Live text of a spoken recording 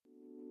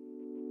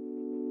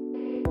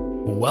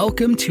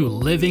Welcome to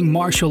Living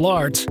Martial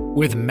Arts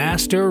with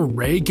Master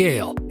Ray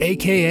Gale,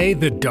 aka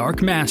the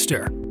Dark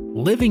Master.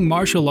 Living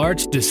Martial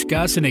Arts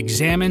discusses and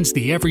examines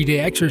the everyday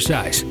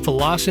exercise,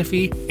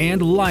 philosophy,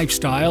 and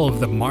lifestyle of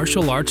the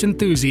martial arts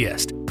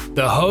enthusiast.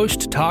 The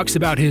host talks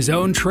about his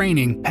own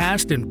training,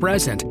 past and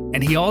present,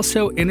 and he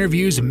also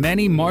interviews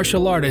many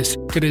martial artists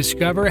to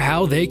discover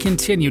how they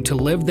continue to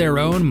live their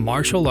own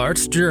martial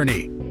arts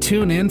journey.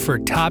 Tune in for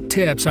top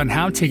tips on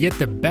how to get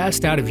the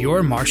best out of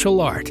your martial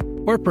art.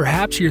 Or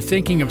perhaps you're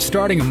thinking of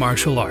starting a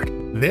martial art.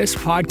 This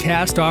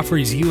podcast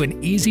offers you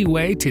an easy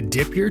way to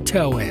dip your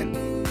toe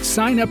in.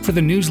 Sign up for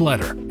the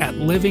newsletter at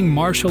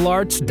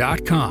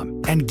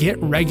livingmartialarts.com and get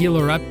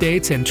regular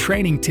updates and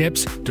training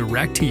tips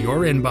direct to your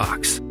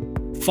inbox.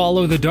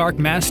 Follow the Dark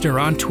Master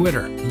on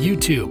Twitter,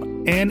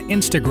 YouTube, and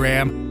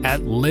Instagram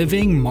at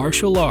Living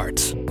Martial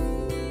Arts.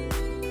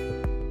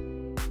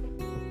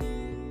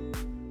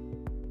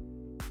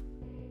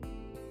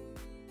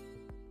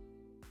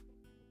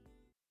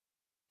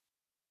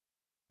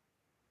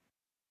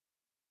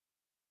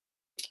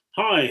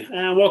 Hi,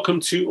 and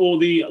welcome to all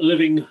the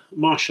Living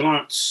Martial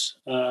Arts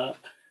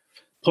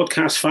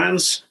podcast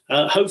fans.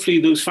 Hopefully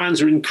those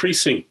fans are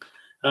increasing.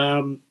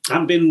 I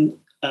haven't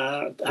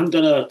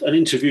done an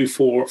interview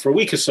for a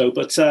week or so,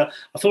 but I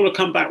thought I'd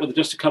come back with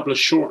just a couple of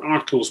short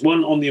articles,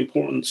 one on the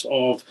importance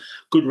of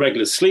good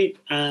regular sleep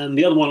and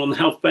the other one on the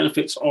health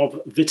benefits of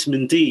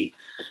vitamin D.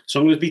 So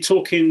I'm going to be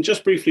talking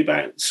just briefly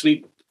about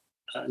sleep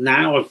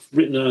now. I've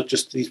written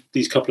just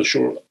these couple of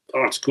short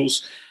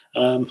articles.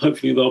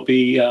 Hopefully they'll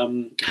be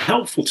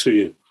helpful to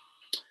you.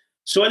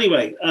 So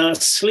anyway,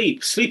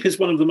 sleep. Sleep is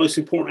one of the most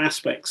important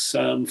aspects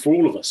for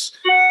all of us.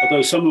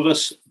 Although some of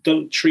us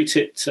don't treat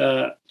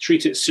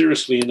it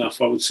seriously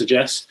enough, I would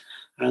suggest,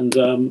 and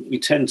we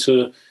tend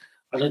to,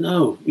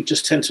 we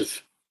just tend to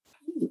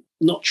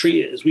not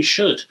treat it as we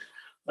should.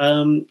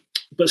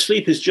 But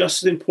sleep is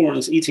just as important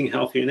as eating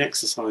healthy and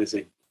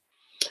exercising.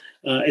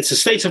 It's a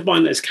state of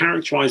mind that is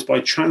characterized by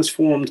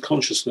transformed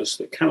consciousness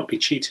that cannot be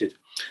cheated.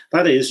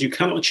 That is, you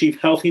cannot achieve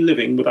healthy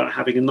living without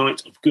having a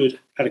night of good,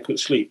 adequate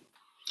sleep.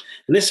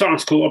 In this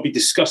article, I'll be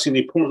discussing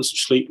the importance of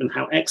sleep and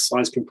how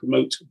exercise can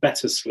promote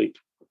better sleep.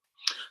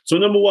 So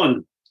number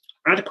one,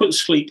 adequate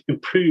sleep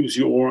improves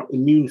your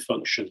immune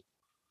function.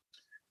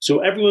 So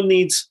everyone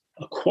needs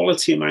a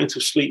quality amount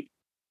of sleep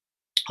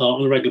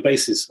on a regular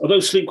basis.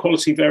 Although sleep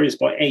quality varies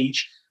by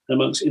age and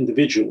amongst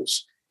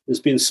individuals, there's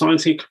been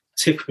scientific.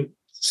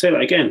 Say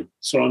that again.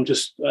 So I'm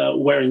just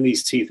wearing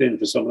these teeth in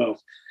for someone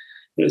else.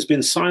 It has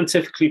been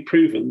scientifically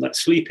proven that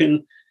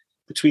sleeping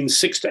between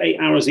 6 to 8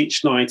 hours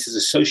each night is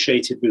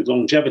associated with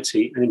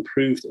longevity and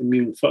improved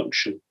immune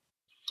function.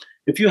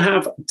 If you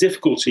have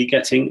difficulty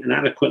getting an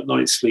adequate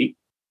night's sleep,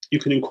 you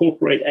can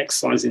incorporate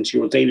exercise into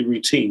your daily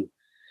routine.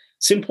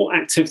 Simple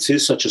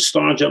activities such as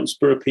star jumps,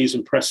 burpees,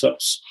 and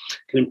press-ups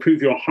can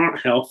improve your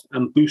heart health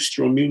and boost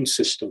your immune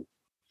system.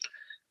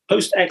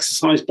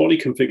 Post-exercise body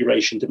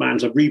configuration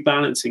demands a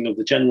rebalancing of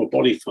the general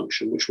body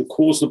function, which will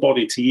cause the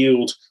body to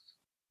yield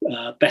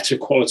better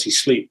quality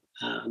sleep,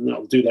 and that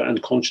will do that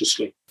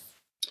unconsciously.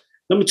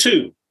 Number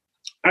two,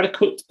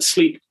 adequate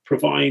sleep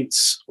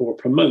promotes,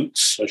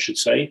 I should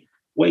say,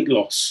 weight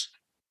loss.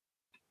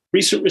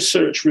 Recent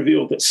research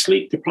revealed that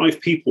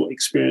sleep-deprived people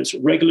experience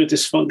regular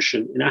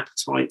dysfunction in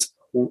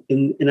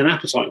an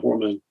appetite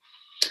hormone.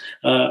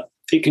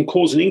 It can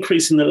cause an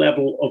increase in the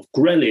level of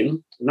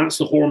ghrelin, and that's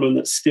the hormone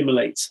that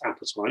stimulates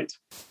appetite,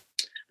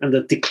 and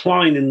a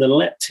decline in the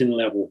leptin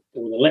level,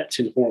 or the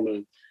leptin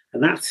hormone,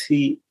 and that's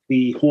the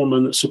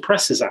hormone that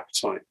suppresses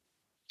appetite.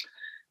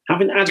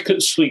 Having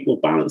adequate sleep will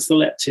balance the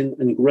leptin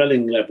and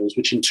ghrelin levels,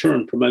 which in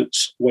turn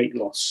promotes weight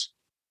loss.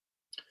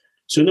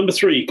 So number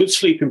three, good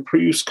sleep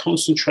improves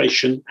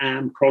concentration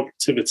and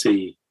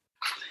productivity.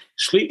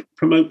 Sleep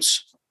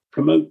promotes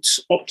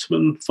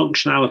optimum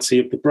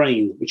functionality of the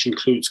brain, which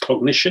includes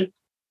cognition,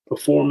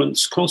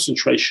 performance,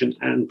 concentration,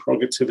 and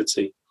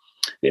productivity.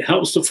 It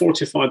helps to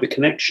fortify the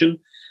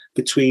connection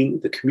between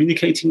the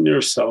communicating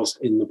nerve cells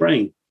in the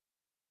brain.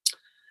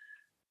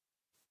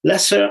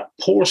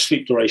 Poor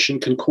sleep duration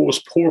can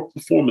cause poor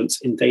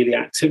performance in daily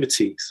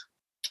activities.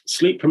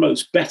 Sleep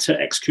promotes better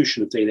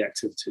execution of daily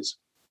activities.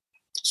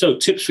 So,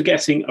 tips for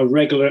getting a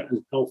regular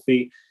and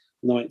healthy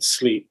night's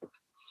sleep.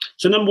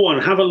 So, number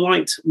one, have a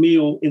light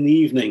meal in the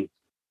evening.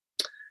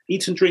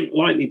 Eat and drink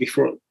lightly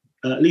before,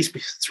 at least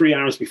 3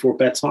 hours before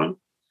bedtime.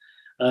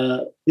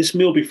 This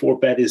meal before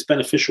bed is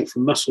beneficial for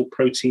muscle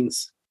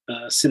proteins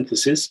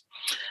synthesis,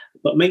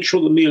 but make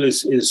sure the meal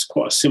is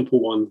quite a simple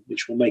one,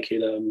 which will make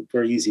it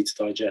very easy to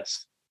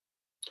digest.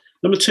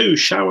 Number two,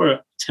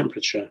 shower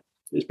temperature.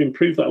 It's been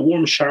proved that a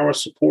warm shower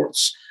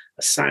supports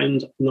a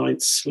sound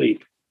night's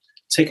sleep.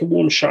 Take a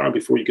warm shower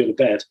before you go to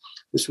bed.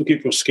 This will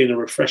give your skin a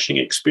refreshing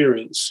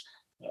experience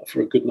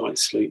for a good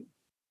night's sleep.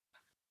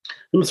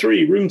 Number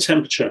three, room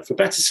temperature. For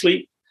better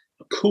sleep,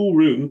 a cool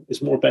room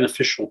is more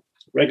beneficial.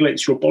 It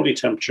regulates your body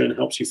temperature and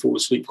helps you fall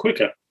asleep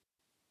quicker.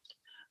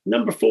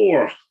 Number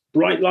four,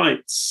 bright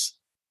lights.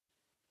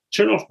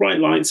 Turn off bright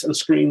lights and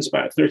screens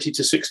about 30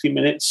 to 60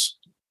 minutes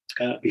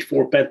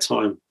before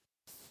bedtime.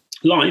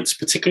 Light,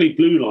 particularly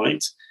blue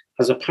light,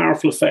 has a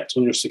powerful effect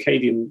on your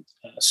circadian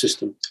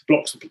system. It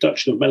blocks the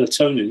production of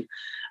melatonin.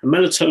 And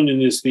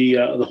melatonin is the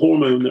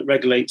hormone that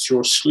regulates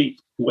your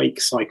sleep-wake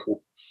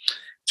cycle.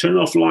 Turning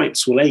off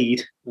lights will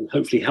aid and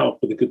hopefully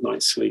help with a good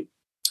night's sleep,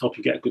 help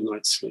you get a good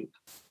night's sleep.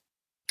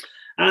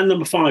 And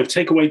number 5,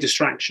 take away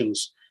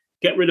distractions.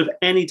 Get rid of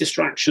any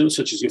distractions,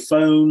 such as your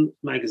phone,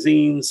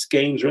 magazines,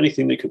 games, or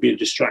anything that could be a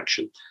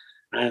distraction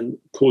and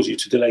cause you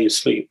to delay your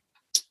sleep.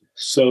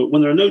 So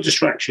when there are no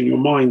distractions, your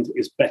mind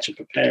is better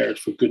prepared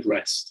for good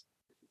rest.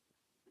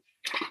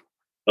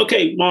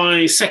 Okay,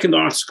 my second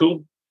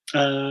article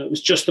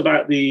was just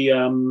about the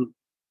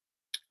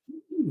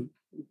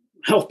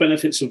health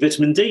benefits of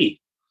vitamin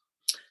D.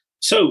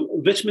 So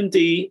vitamin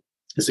D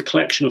is a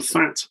collection of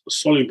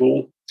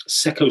fat-soluble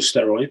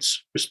corticosteroids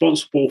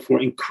responsible for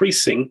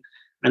increasing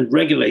and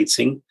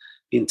regulating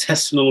the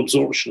intestinal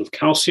absorption of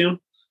calcium,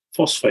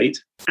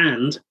 phosphate,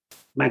 and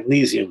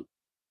magnesium.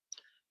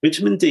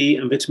 Vitamin D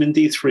and vitamin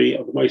D3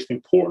 are the most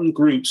important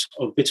groups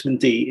of vitamin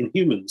D in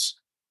humans.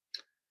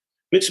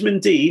 Vitamin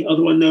D,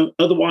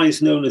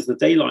 otherwise known as the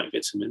daylight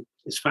vitamin,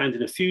 is found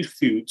in a few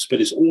foods, but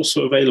is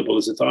also available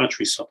as a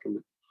dietary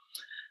supplement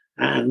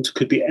and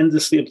could be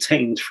endlessly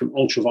obtained from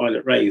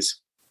ultraviolet rays.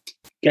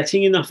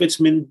 Getting enough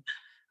intake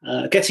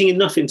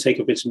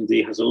of vitamin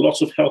D has a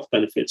lot of health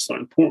benefits that are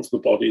important for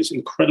the body's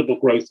incredible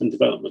growth and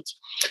development.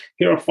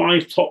 Here are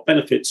 5 top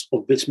benefits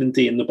of vitamin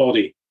D in the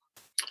body.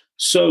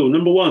 So,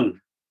 number 1,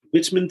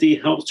 vitamin D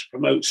helps to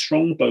promote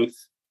strong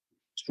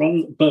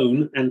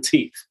bone and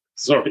teeth.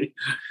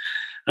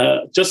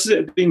 Just as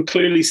it has been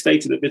clearly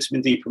stated that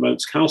vitamin D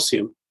promotes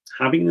calcium,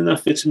 having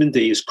enough vitamin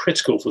D is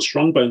critical for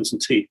strong bones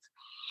and teeth.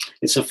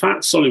 It's a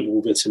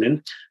fat-soluble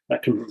vitamin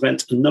that can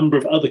prevent a number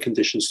of other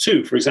conditions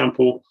too. For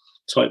example,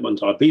 type 1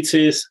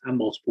 diabetes and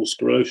multiple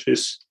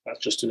sclerosis. That's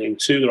just to name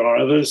 2. There are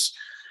others.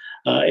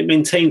 It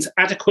maintains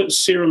adequate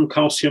serum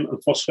calcium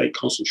and phosphate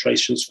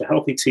concentrations for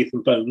healthy teeth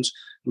and bones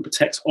and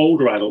protects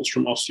older adults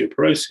from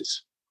osteoporosis.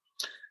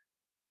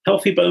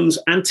 Healthy bones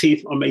and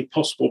teeth are made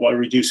possible by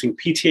reducing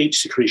PTH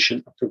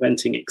secretion and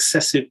preventing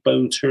excessive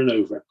bone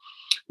turnover.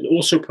 It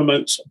also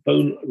promotes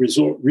bone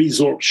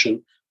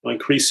resorption by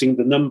increasing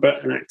the number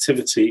and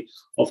activity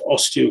of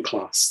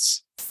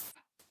osteoclasts.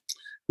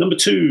 Number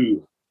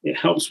 2, it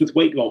helps with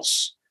weight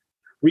loss.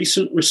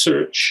 Recent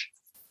research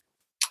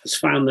has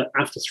found that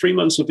after 3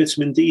 months of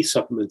vitamin D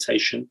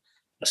supplementation,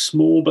 a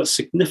small but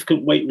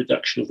significant weight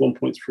reduction of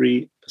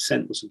 1.3%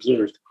 was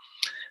observed.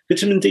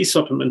 Vitamin D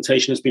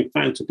supplementation has been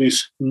found to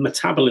boost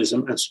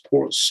metabolism and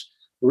supports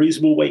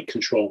reasonable weight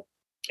control.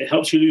 It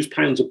helps you lose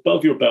pounds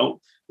above your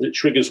belt, and it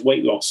triggers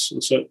weight loss,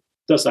 and so it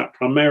does that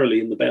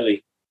primarily in the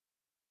belly.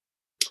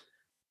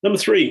 Number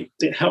 3,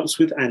 it helps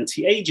with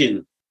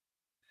anti-aging.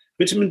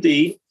 Vitamin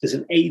D is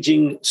an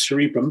aging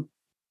cerebrum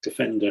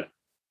defender.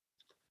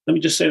 Let me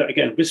just say that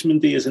again. Vitamin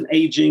D is an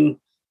aging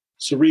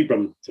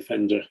cerebrum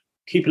defender.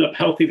 Keeping up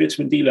healthy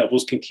vitamin D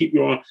levels can keep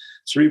your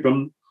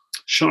cerebrum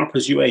sharp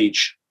as you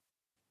age.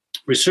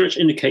 Research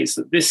indicates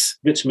that this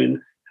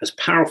vitamin has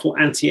powerful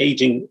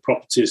anti-aging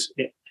properties.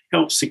 It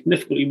helps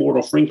significantly ward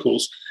off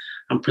wrinkles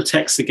and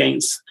protects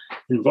against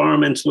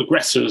environmental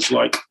aggressors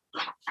like,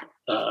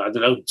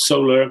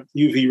 solar,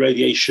 UV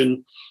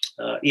radiation,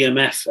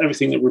 EMF,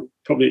 everything that we're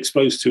probably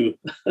exposed to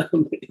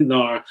in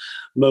our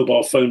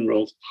mobile phone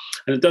world.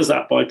 And it does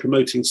that by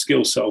promoting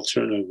skill cell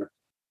turnover.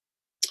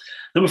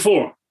 Number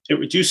 4, it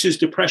reduces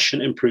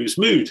depression, improves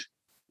mood.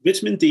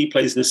 Vitamin D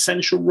plays an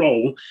essential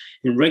role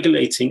in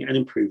regulating and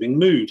improving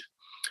mood.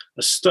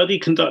 A study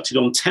conducted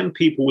on 10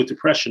 people with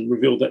depression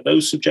revealed that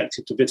those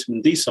subjected to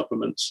vitamin D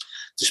supplements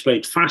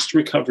displayed faster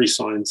recovery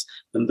signs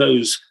than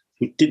those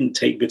who didn't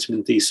take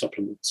vitamin D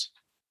supplements.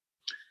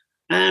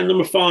 And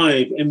number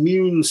 5,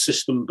 immune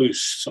system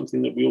boost,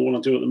 something that we all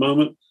want to do at the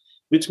moment.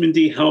 Vitamin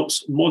D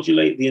helps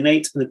modulate the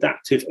innate and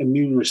adaptive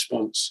immune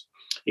response.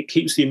 It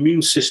keeps the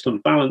immune system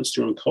balanced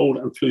during cold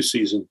and flu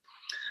season.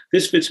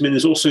 This vitamin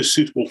is also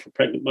suitable for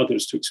pregnant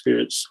mothers to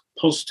experience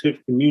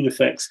positive immune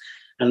effects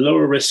and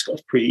lower risk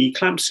of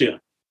preeclampsia.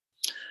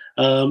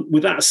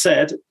 With that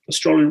said, I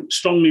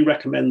strongly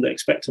recommend that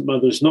expectant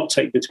mothers not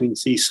take vitamin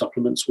D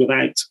supplements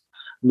without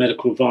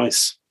medical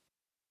advice.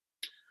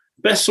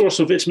 The best source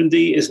of vitamin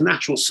D is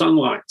natural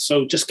sunlight.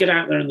 So just get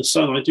out there in the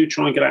sun. I do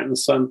try and get out in the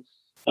sun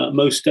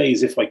most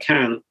days if I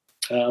can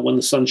when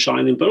the sun's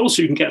shining, but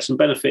also you can get some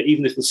benefit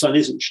even if the sun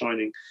isn't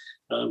shining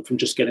from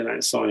just getting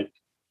outside.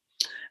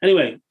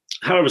 Anyway,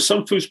 however,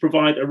 some foods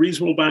provide a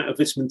reasonable amount of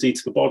vitamin D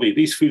to the body.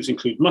 These foods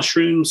include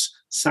mushrooms,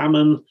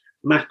 salmon,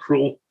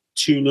 mackerel,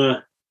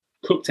 tuna,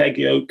 cooked egg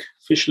yolk,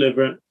 fish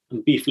liver,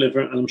 and beef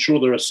liver, and I'm sure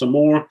there are some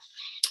more.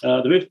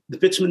 The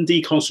vitamin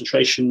D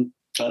concentration,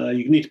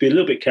 you need to be a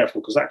little bit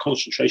careful because that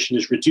concentration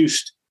is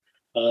reduced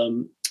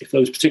if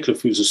those particular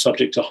foods are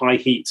subject to high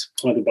heat,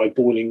 either by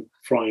boiling,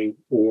 frying,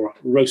 or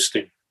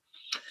roasting.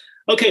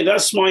 Okay,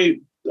 that's my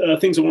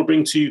things I want to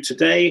bring to you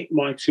today.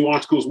 My 2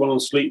 articles, one on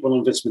sleep, one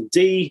on vitamin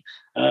D.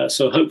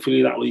 So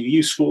hopefully that will be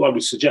useful. I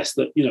would suggest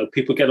that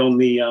people get on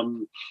the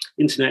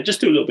internet,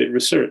 just do a little bit of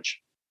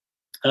research.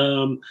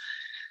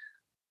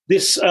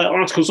 This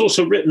article is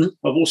also written.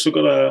 I've also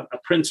got a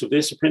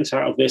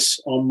printout of this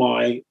on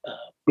my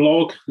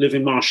blog,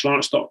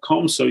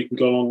 livingmartialarts.com, so you can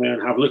go along there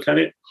and have a look at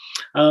it.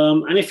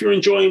 And if you're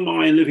enjoying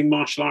my Living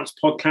Martial Arts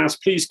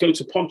podcast, please go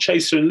to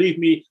Podchaser and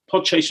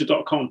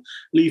podchaser.com.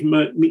 Leave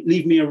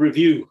me a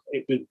review.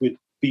 It would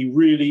be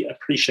really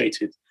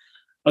appreciated.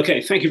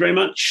 Okay, thank you very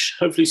much.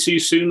 Hopefully see you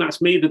soon.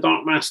 That's me, the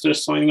Dark Master,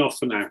 signing off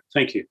for now.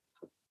 Thank you.